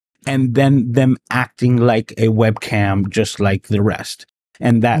computer, and then them acting like a webcam, just like the rest.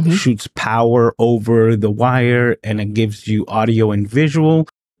 And that shoots power over the wire, and it gives you audio and visual.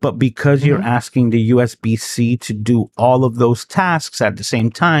 But because you're asking the USB-C to do all of those tasks at the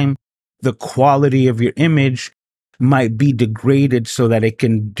same time, the quality of your image might be degraded so that it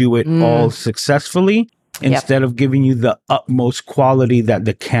can do it all successfully, instead of giving you the utmost quality that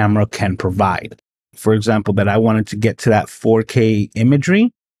the camera can provide. For example, that I wanted to get to that 4K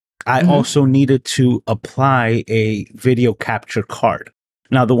imagery, I also needed to apply a video capture card.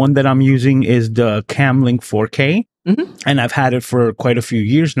 Now, the one that I'm using is the Camlink 4K, and I've had it for quite a few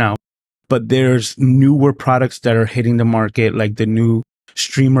years now. But there's newer products that are hitting the market, like the new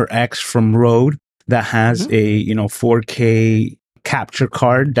Streamer X from Rode that has a 4K capture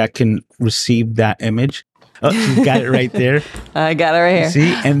card that can receive that image. Oh, you got it right there. I got it right here.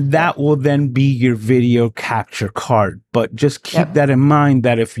 See, and that will then be your video capture card. But just keep that in mind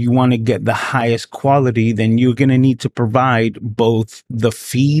that if you want to get the highest quality, then you're going to need to provide both the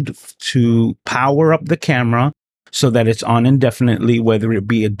feed to power up the camera so that it's on indefinitely, whether it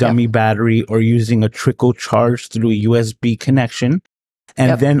be a dummy battery or using a trickle charge through a USB connection.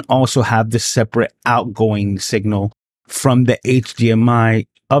 And then also have the separate outgoing signal from the HDMI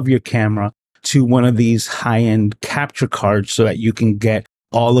of your camera to one of these high-end capture cards so that you can get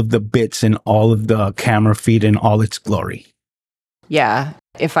all of the bits and all of the camera feed in all its glory. Yeah.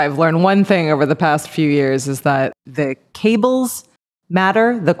 If I've learned one thing over the past few years is that the cables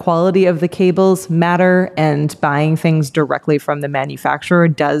matter, the quality of the cables matter, and buying things directly from the manufacturer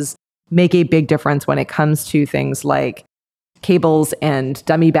does make a big difference when it comes to things like cables and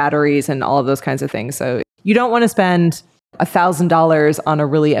dummy batteries and all of those kinds of things. So you don't want to spend $1,000 on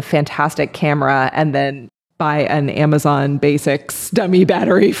a fantastic camera and then buy an Amazon Basics dummy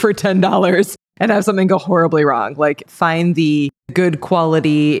battery for $10 and have something go horribly wrong. Like, find the good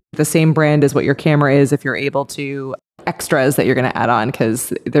quality, the same brand as what your camera is, if you're able to, extras that you're going to add on,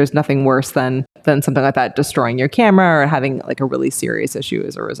 because there's nothing worse than something like that destroying your camera or having like a really serious issue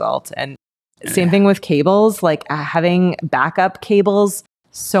as a result. And same thing with cables, like having backup cables.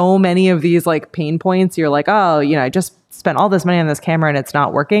 So many of these like pain points, you're like, oh, I just spent all this money on this camera and it's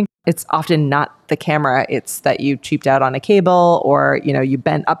not working. It's often not the camera. It's that you cheaped out on a cable, or, you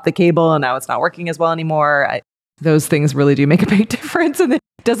bent up the cable and now it's not working as well anymore. Those things really do make a big difference. And it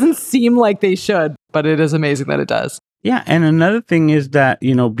doesn't seem like they should, but it is amazing that it does. Yeah. And another thing is that,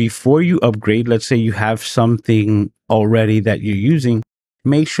 before you upgrade, let's say you have something already that you're using,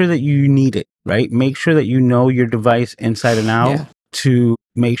 make sure that you need it, right? Make sure that you know your device inside and out to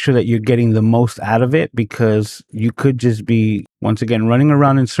make sure that you're getting the most out of it, because you could just be, once again, running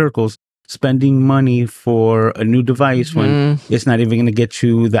around in circles, spending money for a new device when it's not even going to get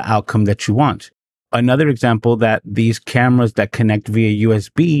you the outcome that you want. Another example, that these cameras that connect via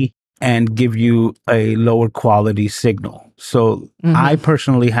USB and give you a lower quality signal. So I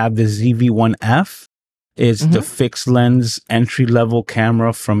personally have the ZV-1F. It's the fixed lens entry level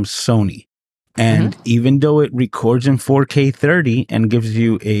camera from Sony. And even though it records in 4K 30 and gives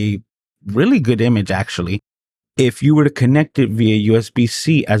you a really good image, actually, if you were to connect it via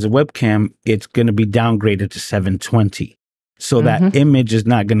USB-C as a webcam, it's going to be downgraded to 720. So that image is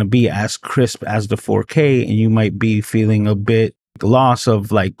not going to be as crisp as the 4K, and you might be feeling a bit loss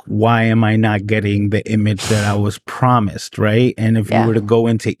of like, why am I not getting the image that I was promised, right? And if you were to go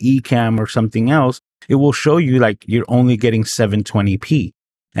into Ecamm or something else, it will show you like you're only getting 720p.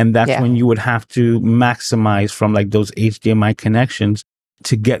 And that's when you would have to maximize from like those HDMI connections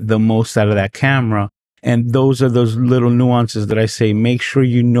to get the most out of that camera. And those are those little nuances that I say, make sure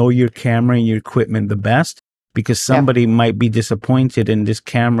you know your camera and your equipment the best, because somebody might be disappointed in this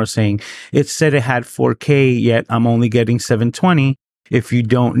camera saying, it said it had 4K, yet I'm only getting 720, if you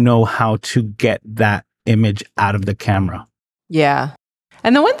don't know how to get that image out of the camera. Yeah.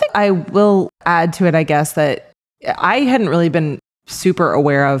 And the one thing I will add to it, I guess, that I hadn't really been super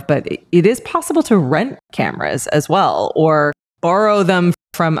aware of, but it is possible to rent cameras as well, or borrow them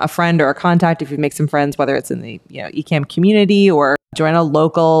from a friend or a contact if you make some friends, whether it's in the Ecamm community, or join a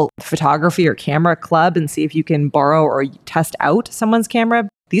local photography or camera club and see if you can borrow or test out someone's camera.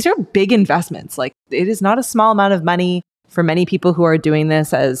 These are big investments. Like, it is not a small amount of money for many people who are doing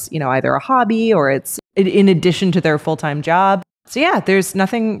this as, either a hobby or it's in addition to their full-time job. So yeah, there's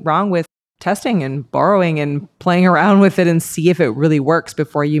nothing wrong with testing and borrowing and playing around with it and see if it really works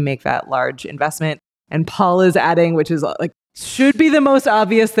before you make that large investment. And Paul is adding, which is like, should be the most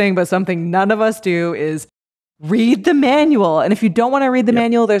obvious thing, but something none of us do, is read the manual. And if you don't want to read the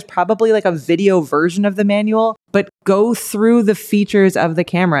manual, there's probably like a video version of the manual, but go through the features of the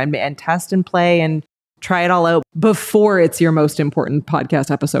camera and test and play and try it all out before it's your most important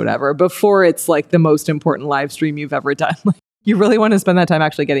podcast episode ever, before it's like the most important live stream you've ever done. You really want to spend that time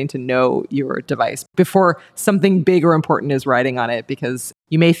actually getting to know your device before something big or important is riding on it, because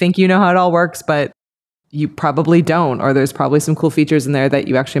you may think you know how it all works, but you probably don't, or there's probably some cool features in there that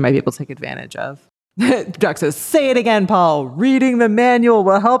you actually might be able to take advantage of. Doug says, say it again, Paul. Reading the manual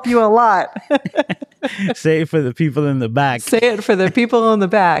will help you a lot. Say it for the people in the back. Say it for the people in the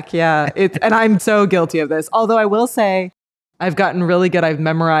back. Yeah. And I'm so guilty of this. Although I will say I've gotten really good. I've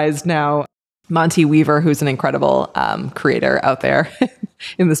memorized now Monty Weaver, who's an incredible creator out there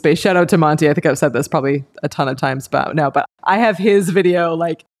in the space. Shout out to Monty. I think I've said this probably a ton of times now, but I have his video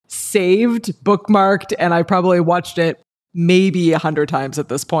like saved, bookmarked, and I probably watched it maybe 100 times at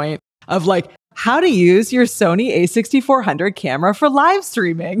this point, of like how to use your Sony a6400 camera for live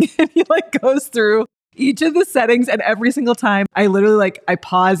streaming. And he like goes through each of the settings, and every single time I literally like, I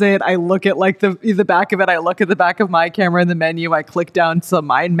pause it, I look at like the back of it, I look at the back of my camera in the menu, I click down to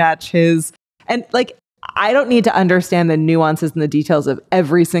mine match his. And like, I don't need to understand the nuances and the details of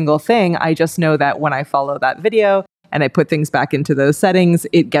every single thing. I just know that when I follow that video and I put things back into those settings,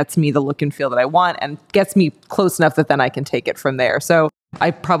 it gets me the look and feel that I want and gets me close enough that then I can take it from there. So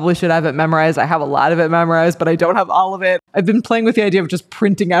I probably should have it memorized. I have a lot of it memorized, but I don't have all of it. I've been playing with the idea of just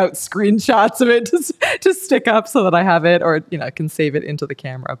printing out screenshots of it to stick up so that I have it, or, you know, I can save it into the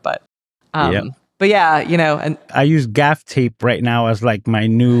camera. But yeah, you know, and I use gaff tape right now as like my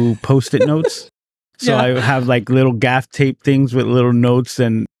new Post-it notes. So I have like little gaff tape things with little notes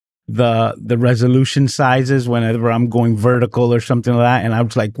and the resolution sizes whenever I'm going vertical or something like that. And I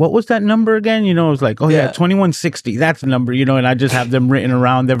was like, what was that number again? You know, I was like, 2160. That's the number, you know, and I just have them written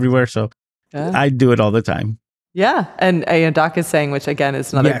around everywhere. So I do it all the time. Yeah. And Doc is saying, which again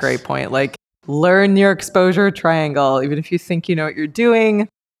is another great point, like learn your exposure triangle. Even if you think you know what you're doing,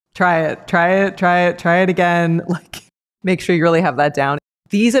 try it again. Like make sure you really have that down.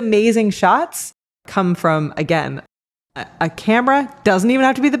 These amazing shots come from, again, a camera. Doesn't even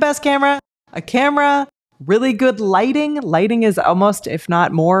have to be the best camera. A camera, really good lighting. Lighting is almost, if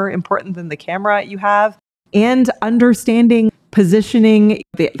not more important than the camera you have. And understanding positioning,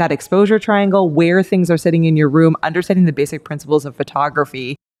 that exposure triangle, where things are sitting in your room, understanding the basic principles of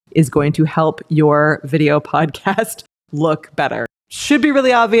photography is going to help your video podcast look better. Should be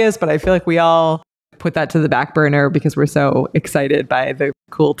really obvious, but I feel like we all put that to the back burner because we're so excited by the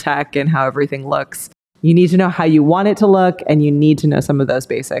cool tech and how everything looks. You need to know how you want it to look, and you need to know some of those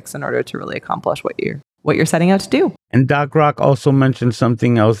basics in order to really accomplish what you're setting out to do. And Doc Rock also mentioned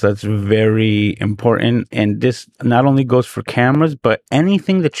something else that's very important, and this not only goes for cameras, but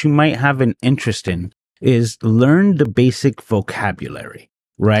anything that you might have an interest in, is learn the basic vocabulary,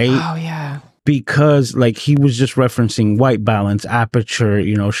 right? Oh, yeah. Because like he was just referencing white balance, aperture,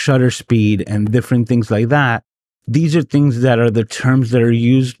 you know, shutter speed, and different things like that. These are things that are the terms that are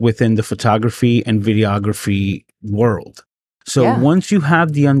used within the photography and videography world. So once you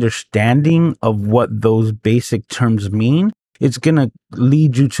have the understanding of what those basic terms mean, it's going to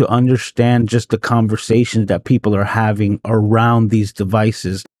lead you to understand just the conversations that people are having around these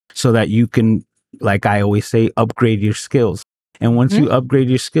devices so that you can, like I always say, upgrade your skills. And once you upgrade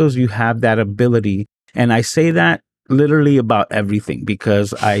your skills, you have that ability. And I say that literally about everything,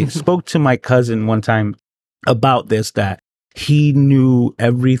 because I spoke to my cousin one time about this, that he knew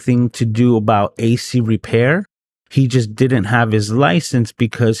everything to do about AC repair. He just didn't have his license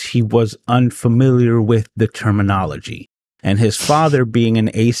because he was unfamiliar with the terminology. And his father being an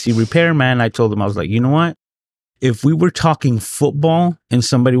AC repairman, I told him, I was like, you know what? If we were talking football and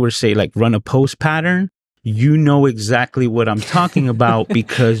somebody were to say like run a post pattern, you know exactly what I'm talking about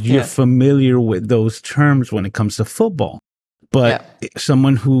because you're familiar with those terms when it comes to football. But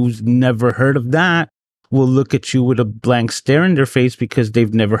someone who's never heard of that will look at you with a blank stare in their face because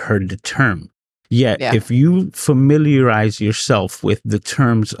they've never heard the term. Yet, if you familiarize yourself with the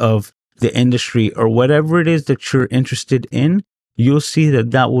terms of the industry or whatever it is that you're interested in, you'll see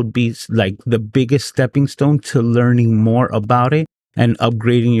that that would be like the biggest stepping stone to learning more about it and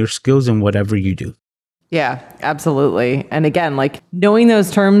upgrading your skills in whatever you do. Yeah, absolutely. And again, like knowing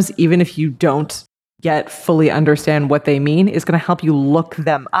those terms, even if you don't yet fully understand what they mean, is going to help you look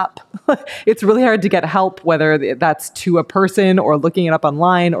them up. It's really hard to get help, whether that's to a person or looking it up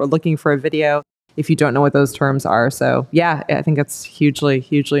online or looking for a video, if you don't know what those terms are. So yeah, I think it's hugely,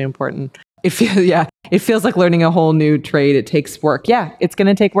 hugely important. It feels like learning a whole new trade. It takes work. Yeah, it's going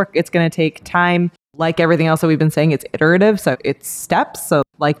to take work. It's going to take time. Like everything else that we've been saying, it's iterative. So it's steps. So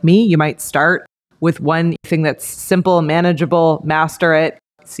like me, you might start with one thing that's simple, manageable, master it,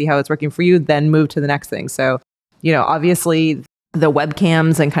 see how it's working for you, then move to the next thing. So, obviously the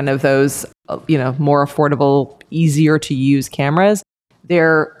webcams and kind of those, more affordable, easier to use cameras,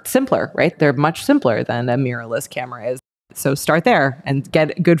 they're simpler, right? They're much simpler than a mirrorless camera is. So start there and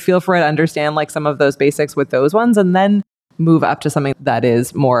get a good feel for it, understand like some of those basics with those ones, and then move up to something that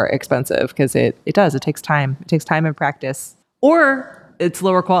is more expensive because it takes time. It takes time and practice. Or it's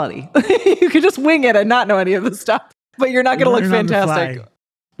lower quality. You could just wing it and not know any of the stuff, but you're not going to look fantastic.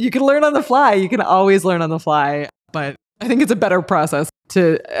 You can learn on the fly. You can always learn on the fly, but I think it's a better process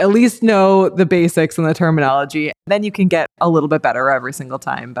to at least know the basics and the terminology. Then you can get a little bit better every single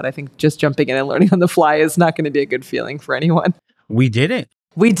time. But I think just jumping in and learning on the fly is not going to be a good feeling for anyone. We did it.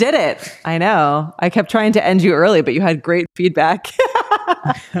 I know. I kept trying to end you early, but you had great feedback.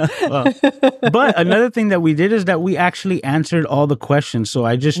 But another thing that we did is that we actually answered all the questions. So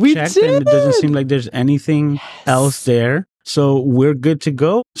I just checked and it doesn't seem like there's anything else there. So we're good to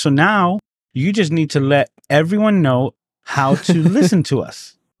go. So now you just need to let everyone know how to listen to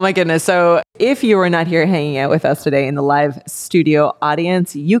us. My goodness. So if you are not here hanging out with us today in the live studio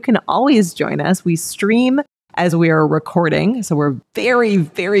audience, you can always join us. We stream as we are recording. So we're very,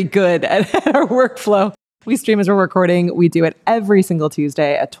 very good at our workflow. We stream as we're recording. We do it every single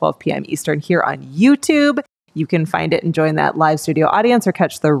Tuesday at 12 p.m. Eastern here on YouTube. You can find it and join that live studio audience or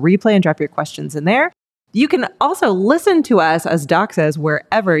catch the replay and drop your questions in there. You can also listen to us, as Doc says,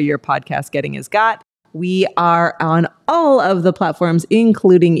 wherever your podcast getting is got. We are on all of the platforms,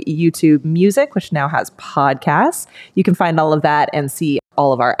 including YouTube Music, which now has podcasts. You can find all of that and see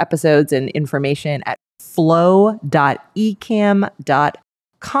all of our episodes and information at flow.ecam.com.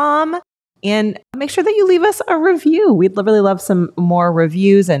 And make sure that you leave us a review. We'd really love some more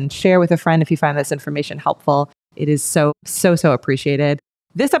reviews, and share with a friend if you find this information helpful. It is so appreciated.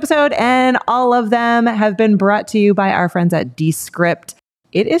 This episode and all of them have been brought to you by our friends at Descript.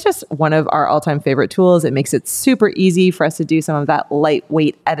 It is just one of our all-time favorite tools. It makes it super easy for us to do some of that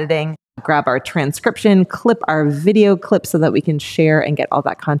lightweight editing, grab our transcription, clip our video clips so that we can share and get all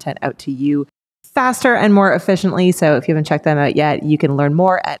that content out to you faster and more efficiently. So if you haven't checked them out yet, you can learn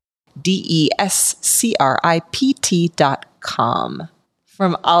more at descript.com.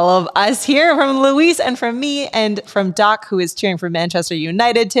 From all of us here, from Luis and from me and from Doc, who is cheering for Manchester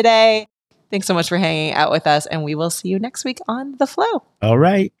United today. Thanks so much for hanging out with us, and we will see you next week on The Flow. All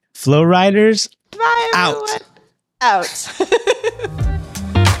right. Flow Riders, bye, everyone. Out.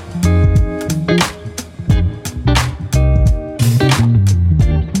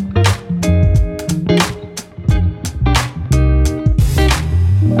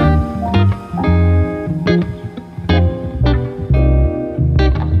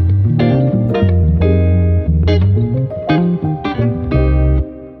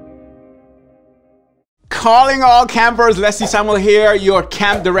 Calling all campers, Leslie Samuel here, your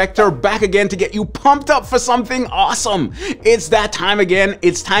camp director, back again to get you pumped up for something awesome. It's that time again.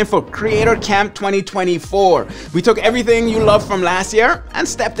 It's time for Creator Camp 2024. We took everything you loved from last year and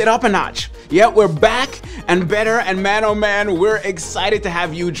stepped it up a notch. Yep, we're back and better, and man oh man, we're excited to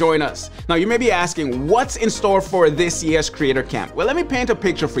have you join us. Now you may be asking, what's in store for this year's Creator Camp? Well, let me paint a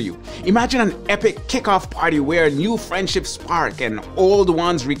picture for you. Imagine an epic kickoff party where new friendships spark and old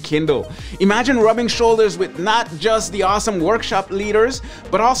ones rekindle. Imagine rubbing shoulders with not just the awesome workshop leaders,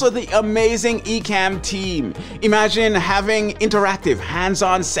 but also the amazing Ecamm team. Imagine having interactive,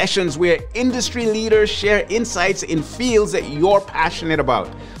 hands-on sessions where industry leaders share insights in fields that you're passionate about.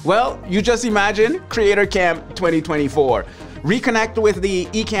 Well, you just imagine Creator Camp 2024. Reconnect with the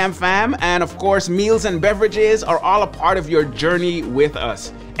Ecamm fam, and of course, meals and beverages are all a part of your journey with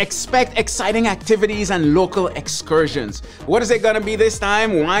us. Expect exciting activities and local excursions. What is it gonna be this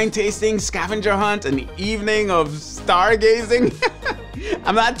time? Wine tasting, scavenger hunt, an evening of stargazing?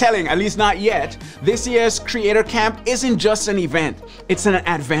 I'm not telling, at least not yet. This year's Creator Camp isn't just an event, it's an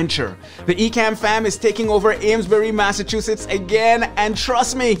adventure. The Ecamm fam is taking over Amesbury, Massachusetts again, and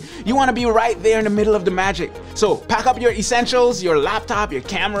trust me, you want to be right there in the middle of the magic. So pack up your essentials, your laptop, your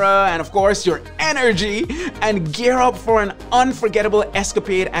camera, and of course your energy, and gear up for an unforgettable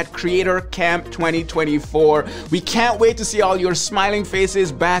escapade at Creator Camp 2024. We can't wait to see all your smiling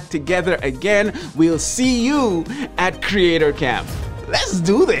faces back together again. We'll see you at Creator Camp. Let's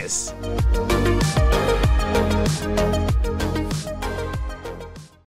do this.